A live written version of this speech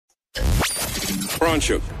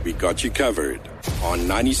Franschhoek, we got you covered. On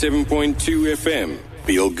 97.2 FM,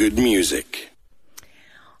 Feel Good Music.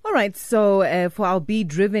 All right, so for our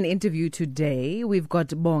Be-Driven interview today, we've got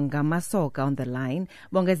Bonga Masoka on the line.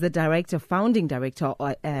 Bonga is the founding director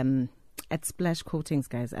at Splash Coatings,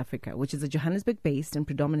 guys, Africa, which is a Johannesburg-based and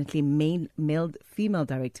predominantly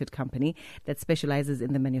female-directed company that specializes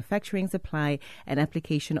in the manufacturing, supply, and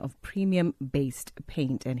application of premium-based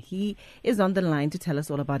paint. And he is on the line to tell us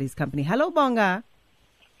all about his company. Hello, Bonga.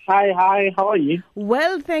 Hi, how are you?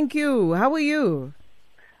 Well, thank you. How are you?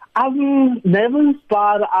 I'm nervous,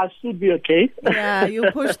 but I should be okay. Yeah,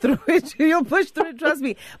 you'll push through it. You'll push through it, trust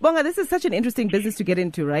me. Bonga, this is such an interesting business to get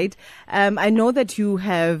into, right? I know that you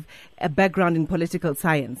have a background in political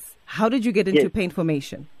science. How did you get into paint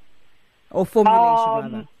formation? Or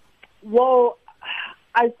formulation, rather? Well,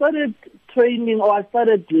 I started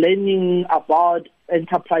learning about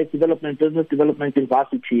enterprise development, business development in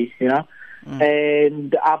varsity, you know.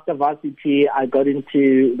 And after varsity, I got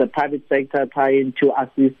into the private sector, trying to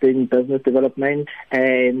assist in business development.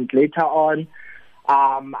 And later on,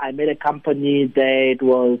 I made a company that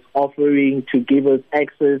was offering to give us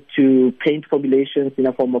access to paint formulations in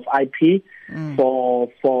a form of IP. So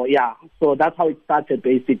that's how it started,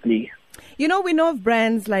 basically. You know, we know of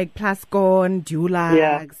brands like Plascon,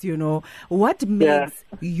 Dulax, you know. What makes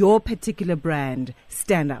your particular brand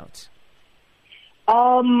stand out?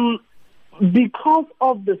 Because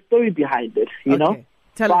of the story behind it, you know.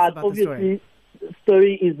 Tell us about the story. Obviously,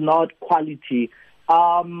 story is not quality.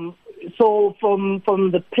 So from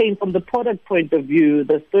the product point of view,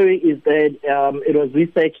 the story is that it was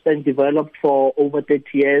researched and developed for over 30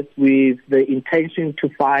 years with the intention to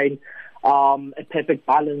find a perfect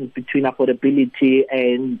balance between affordability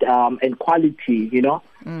and quality, you know.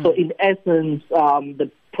 So in essence, the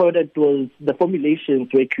formulations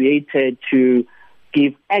were created to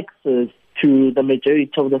give access to the majority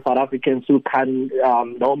of the South Africans who can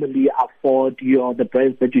normally afford the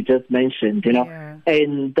brands that you just mentioned, you know.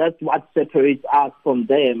 And that's what separates us from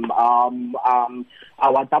them.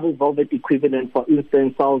 Our double velvet equivalent, for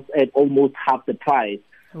instance, sells at almost half the price.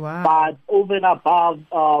 Wow. But over and above,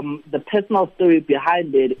 the personal story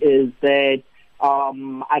behind it is that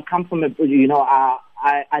I come from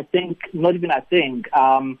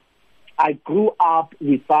I grew up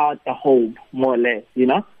without a home, more or less, you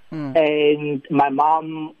know. And my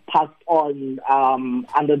mom passed on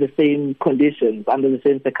under the same conditions, under the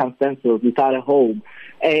same circumstances, without a home.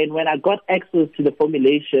 And when I got access to the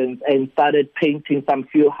formulations and started painting some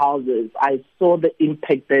few houses, I saw the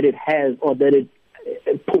impact that it has, or that it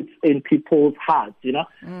puts in people's hearts, you know.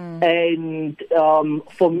 And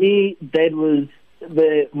for me, that was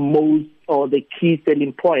the most, or the key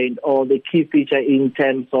selling point, or the key feature in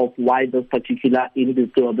terms of why this particular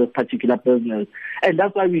industry or this particular business. And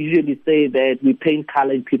that's why we usually say that we paint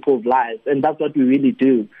color in people's lives, and that's what we really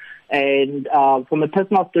do. And from a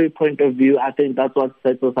personal story point of view, I think that's what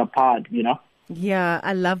sets us apart, you know. Yeah,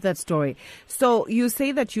 I love that story. So you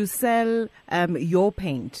say that you sell your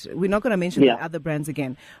paint. We're not going to mention the other brands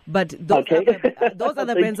again, but those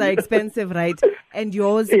other brands are expensive, right? And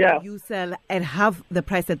yours, you sell at half the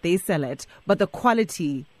price that they sell it, but the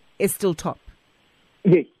quality is still top.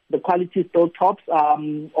 Yes, the quality is still top.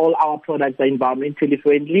 All our products are environmentally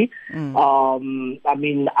friendly. I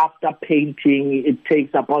mean, after painting, it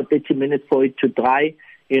takes about 30 minutes for it to dry,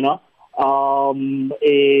 you know.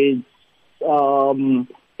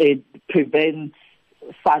 It prevents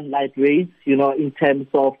sunlight rays, you know, in terms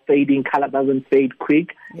of fading. Color doesn't fade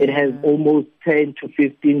quick. It has almost 10 to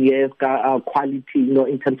 15 years quality, you know,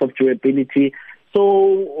 in terms of durability.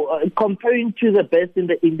 So comparing to the best in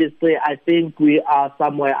the industry, I think we are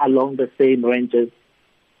somewhere along the same ranges.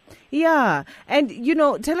 Yeah. And, you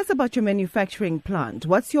know, tell us about your manufacturing plant.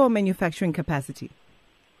 What's your manufacturing capacity?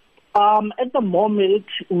 At the moment,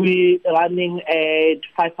 we're running at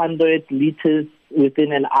 500 liters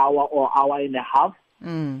within an hour or hour and a half.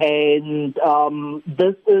 And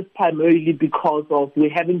this is primarily because of we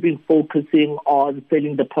haven't been focusing on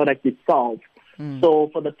selling the product itself. So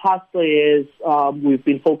for the past 3 years, we've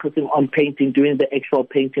been focusing on painting, doing the actual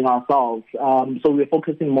painting ourselves. So we're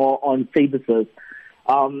focusing more on services.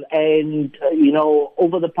 You know,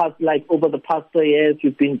 over the past 3 years,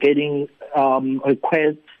 we've been getting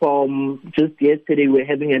requests from. Just yesterday, we're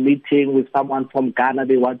having a meeting with someone from Ghana.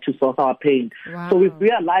 They want to source our paint. Wow. So we've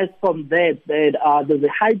realized from that there's a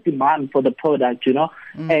high demand for the product, you know,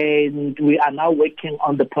 and we are now working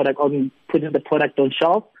on the product, on putting the product on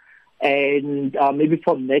shelf. And maybe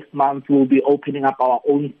from next month, we'll be opening up our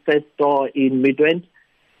own first store in Midrand.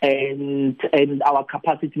 and our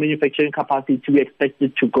manufacturing capacity, we expect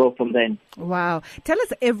it to grow from then. Wow. Tell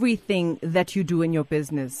us everything that you do in your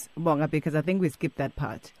business, Bonga, because I think we skipped that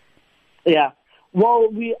part. Yeah. Well,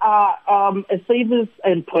 we are a service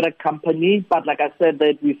and product company, but like I said,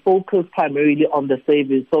 that we focus primarily on the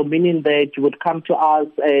service. So meaning that you would come to us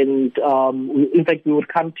and, in fact, we would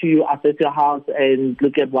come to you, assess your house and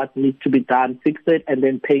look at what needs to be done, fix it, and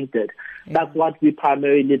then paint it. Yeah. That's what we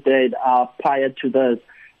primarily did prior to this.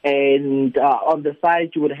 And on the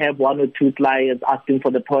side, you would have one or two clients asking for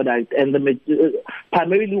the product. And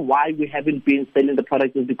primarily why we haven't been selling the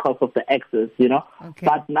product is because of the access, Okay.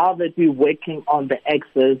 But now that we're working on the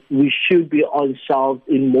access, we should be on shelves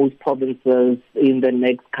in most provinces in the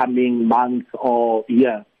next coming months or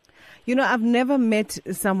year. I've never met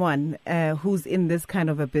someone who's in this kind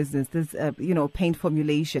of a business, this, paint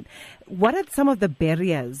formulation. What are some of the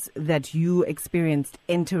barriers that you experienced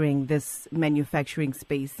entering this manufacturing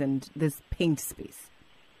space and this paint space?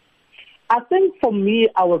 I think for me,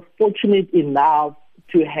 I was fortunate enough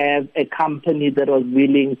to have a company that was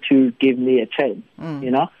willing to give me a chance,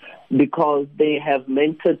 because they have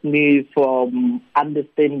mentored me from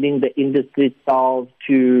understanding the industry itself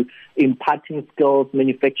to imparting skills,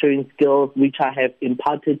 manufacturing skills, which I have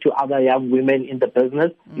imparted to other young women in the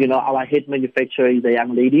business. Our head manufacturer is a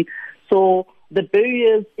young lady. So the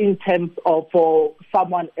barriers in terms of for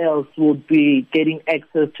someone else would be getting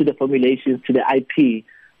access to the formulations, to the IP.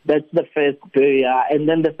 That's the first barrier. And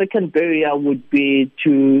then the second barrier would be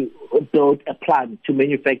to build a plant to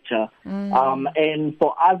manufacture. And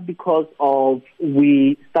for us, because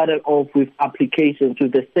we started off with applications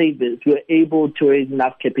with the savings, we were able to raise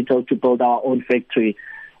enough capital to build our own factory.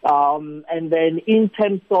 And then in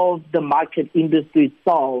terms of the market industry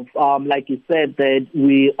itself, like you said, that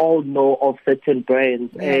we all know of certain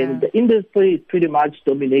brands, and the industry is pretty much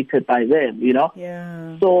dominated by them,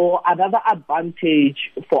 Yeah. So another advantage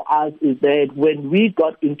for us is that when we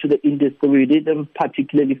got into the industry, we didn't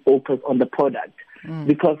particularly focus on the product.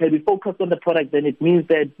 Because if we focused on the product, then it means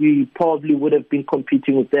that we probably would have been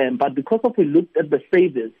competing with them. But because we looked at the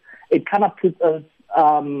savings, it kind of puts us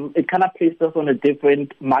placed us on a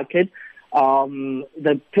different market.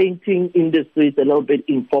 The painting industry is a little bit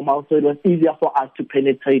informal, so it was easier for us to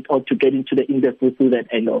penetrate or to get into the industry through that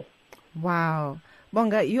angle. Wow.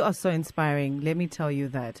 Bonga, you are so inspiring, let me tell you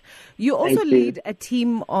that. You also lead a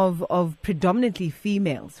team of predominantly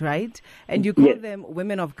females, right? And you call them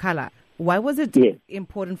women of color. Why was it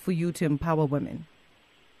important for you to empower women?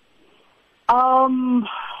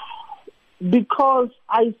 Because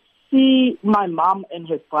I see my mom and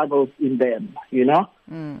her struggles in them,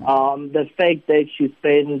 The fact that she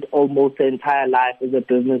spent almost her entire life as a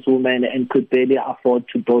businesswoman and could barely afford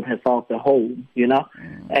to build herself a home,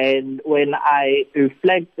 And when I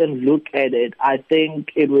reflect and look at it, I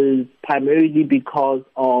think it was primarily because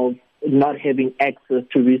of not having access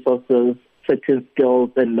to resources, certain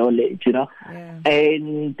skills and knowledge,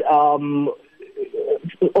 And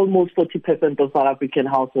almost 40% of South African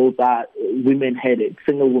households are women-headed,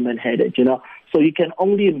 single women-headed, So you can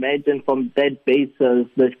only imagine from that basis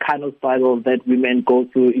the kind of struggle that women go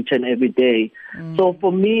through each and every day. So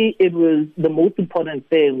for me, it was the most important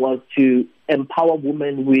thing was to empower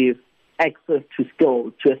women with access to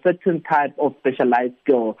skills, to a certain type of specialized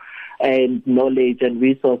skill and knowledge and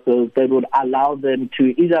resources that would allow them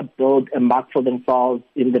to either build a mark for themselves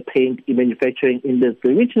in the paint manufacturing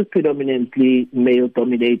industry, which is predominantly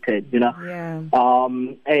male-dominated,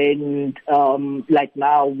 Like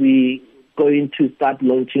now we going to start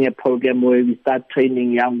launching a program where we start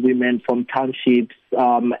training young women from townships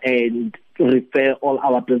and refer all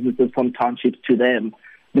our businesses from townships to them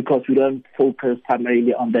because we don't focus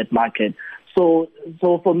primarily on that market. So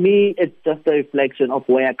for me, it's just a reflection of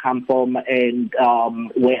where I come from and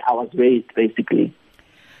where I was raised, basically.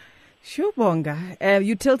 Sure, Bonga.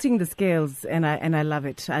 You're tilting the scales, and I love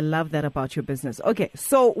it. I love that about your business. Okay,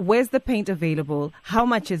 so where's the paint available? How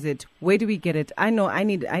much is it? Where do we get it? I know I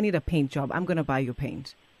need a paint job. I'm going to buy your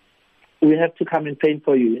paint. We have to come and paint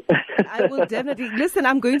for you. I will definitely. Listen,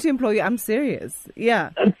 I'm going to employ you. I'm serious. Yeah.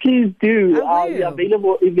 Please do. We're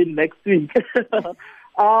available even next week.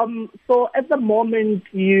 So at the moment,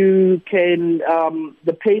 you can,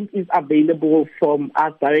 the paint is available from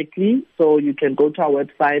us directly. So you can go to our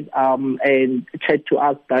website and chat to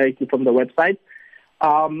us directly from the website.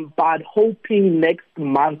 But hoping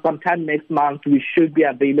sometime next month, we should be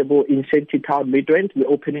available in Shantytown, Midrand. We're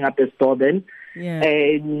opening up a store then. Yeah.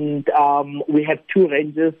 And we have two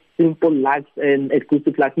ranges, Simple Luxe and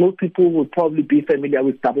Exclusive Luxe. Most people would probably be familiar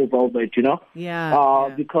with Double Velvet, you know? Yeah.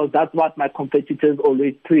 Because that's what my competitors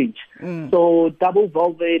always preach. So Double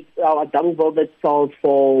Velvet, our Double Velvet sells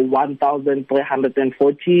for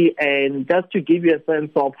 1,340. And just to give you a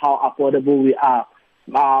sense of how affordable we are,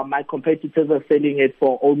 my competitors are selling it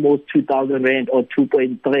for almost 2,000 rand or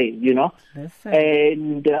 2.3, you know.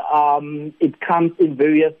 And it comes in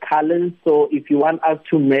various colors. So if you want us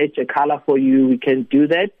to match a color for you, we can do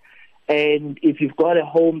that. And if you've got a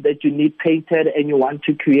home that you need painted and you want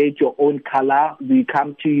to create your own color, we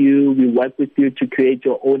come to you, we work with you to create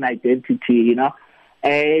your own identity, you know.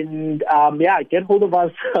 And get hold of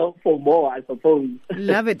us for more, I suppose.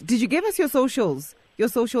 Love it. Did you give us your socials, your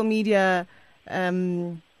social media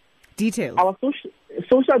details? Our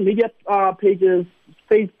social media pages,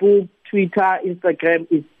 Facebook, Twitter, Instagram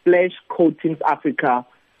is Splash Coatings Africa.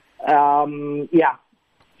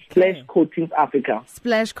 Splash Coatings Africa.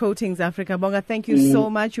 Splash Coatings Africa. Bonga, thank you so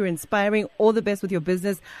much. You're inspiring. All the best with your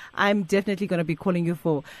business. I'm definitely going to be calling you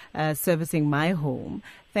for servicing my home.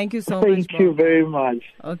 Thank you so much. Thank you very much.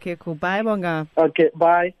 Okay, cool. Bye, Bonga. Okay,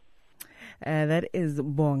 bye. That is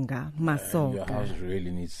Bonga Masoka. Your house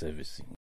really needs servicing.